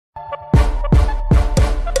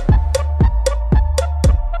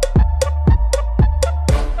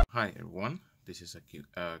Hi everyone, this is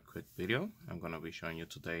a quick video. I'm going to be showing you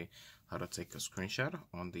today how to take a screenshot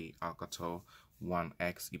on the Alcatel One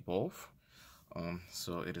X Evolve.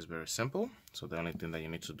 So it is very simple. So the only thing that you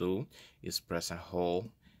need to do is press and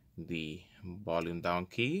hold the volume down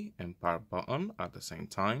key and power button at the same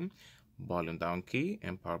time. Volume down key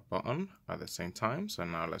and power button at the same time. So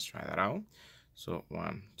now let's try that out. So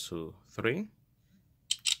 1, 2, 3.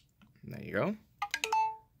 There you go.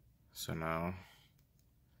 So now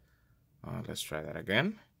let's try that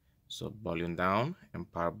again. So volume down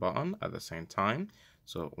and power button at the same time.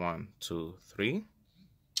 So 1, 2, 3.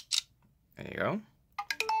 There you go.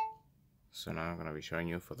 So now I'm going to be showing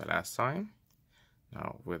you for the last time.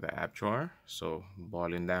 Now with the app drawer. So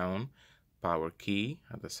volume down, power key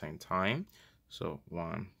at the same time. So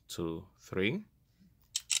 1, 2, 3.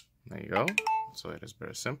 There you go. So it is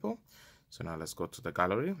very simple. So now let's go to the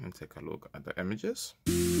gallery and take a look at the images.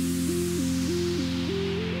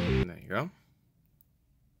 There you go.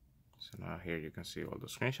 So now here you can see all the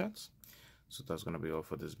screenshots. So that's going to be all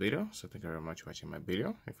for this video. So thank you very much for watching my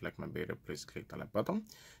video. If you like my video, please click the like button.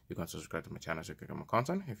 You can subscribe to my channel so you can get more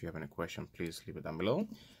content. If you have any question, please leave it down below.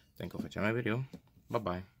 Thank you for watching my video. Bye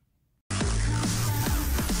bye.